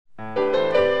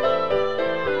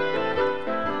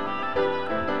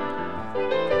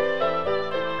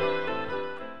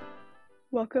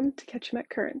Welcome to Kachemak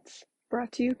Currents,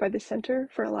 brought to you by the Center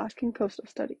for Alaskan Coastal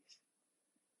Studies.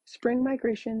 Spring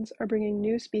migrations are bringing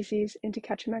new species into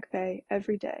Kachemak Bay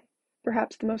every day.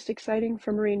 Perhaps the most exciting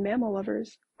for marine mammal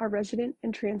lovers are resident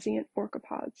and transient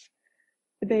orcapods.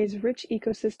 The bay's rich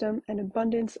ecosystem and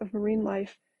abundance of marine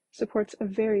life supports a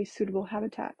very suitable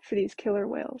habitat for these killer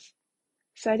whales.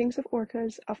 Sightings of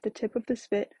orcas off the tip of the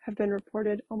spit have been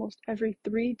reported almost every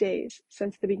 3 days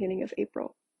since the beginning of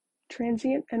April.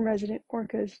 Transient and resident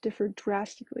orcas differ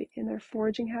drastically in their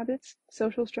foraging habits,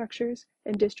 social structures,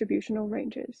 and distributional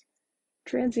ranges.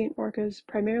 Transient orcas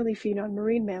primarily feed on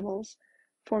marine mammals,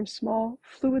 form small,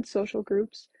 fluid social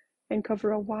groups, and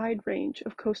cover a wide range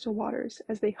of coastal waters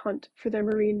as they hunt for their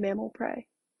marine mammal prey.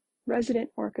 Resident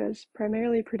orcas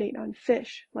primarily predate on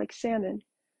fish, like salmon,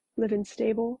 live in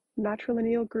stable,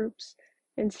 matrilineal groups,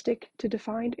 and stick to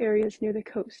defined areas near the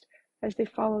coast as they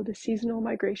follow the seasonal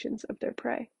migrations of their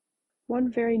prey. One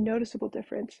very noticeable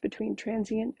difference between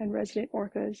transient and resident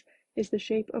orcas is the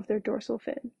shape of their dorsal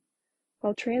fin.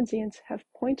 While transients have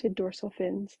pointed dorsal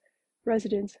fins,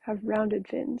 residents have rounded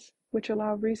fins, which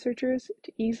allow researchers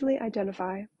to easily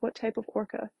identify what type of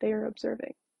orca they are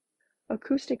observing.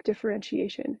 Acoustic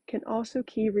differentiation can also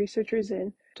key researchers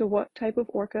in to what type of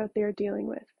orca they are dealing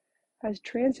with, as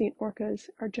transient orcas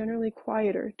are generally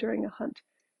quieter during a hunt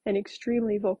and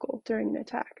extremely vocal during an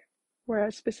attack,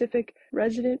 whereas specific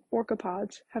resident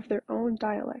orcapods have their own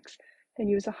dialects and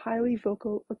use a highly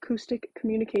vocal acoustic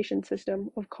communication system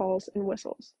of calls and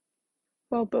whistles.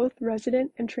 While both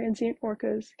resident and transient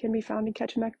orcas can be found in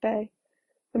Kachemak Bay,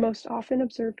 the most often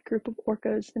observed group of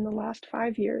orcas in the last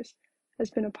 5 years has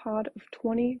been a pod of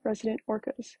 20 resident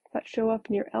orcas that show up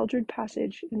near Eldred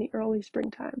Passage in the early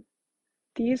springtime.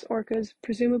 These orcas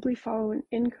presumably follow an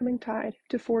incoming tide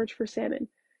to forage for salmon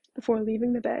before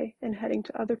leaving the bay and heading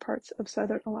to other parts of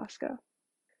southern Alaska.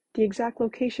 The exact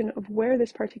location of where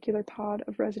this particular pod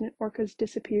of resident orcas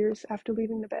disappears after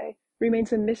leaving the bay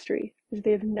remains a mystery, as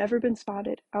they have never been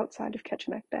spotted outside of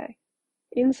Kachemak Bay.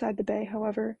 Inside the bay,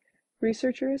 however,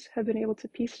 researchers have been able to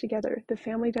piece together the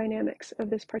family dynamics of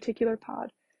this particular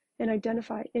pod and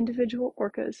identify individual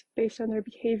orcas based on their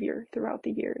behavior throughout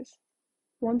the years.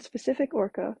 One specific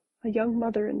orca, a young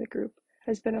mother in the group,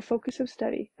 has been a focus of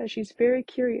study as she's very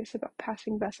curious about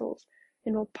passing vessels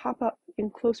and will pop up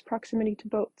in close proximity to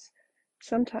boats,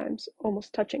 sometimes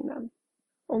almost touching them.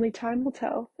 Only time will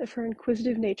tell if her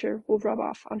inquisitive nature will rub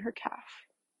off on her calf.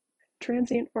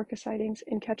 Transient orca sightings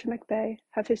in Kachemak Bay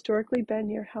have historically been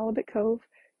near Halibut Cove,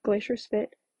 Glacier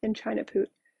Spit, and Chinapoot,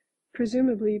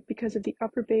 presumably because of the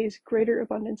upper bay's greater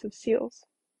abundance of seals.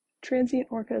 Transient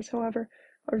orcas, however,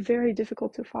 are very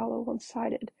difficult to follow once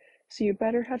sighted, so you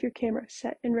better have your camera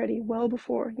set and ready well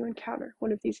before you encounter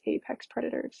one of these apex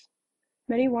predators.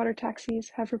 Many water taxis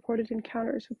have reported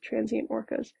encounters with transient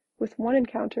orcas, with one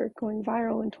encounter going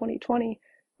viral in 2020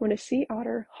 when a sea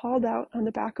otter hauled out on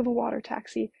the back of a water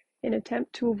taxi in an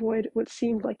attempt to avoid what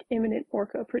seemed like imminent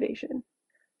orca predation.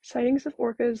 Sightings of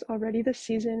orcas already this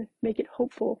season make it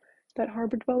hopeful that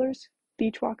harbor dwellers,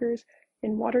 beach walkers,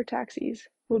 and water taxis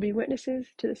will be witnesses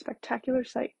to the spectacular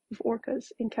sight of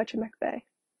orcas in Kachemak Bay.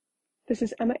 This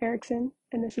is Emma Erickson,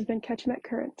 and this has been Kachemak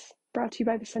Currents, brought to you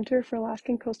by the Center for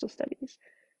Alaskan Coastal Studies,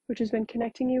 which has been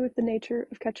connecting you with the nature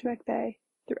of Kachemak Bay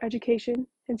through education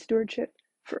and stewardship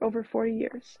for over 40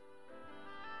 years.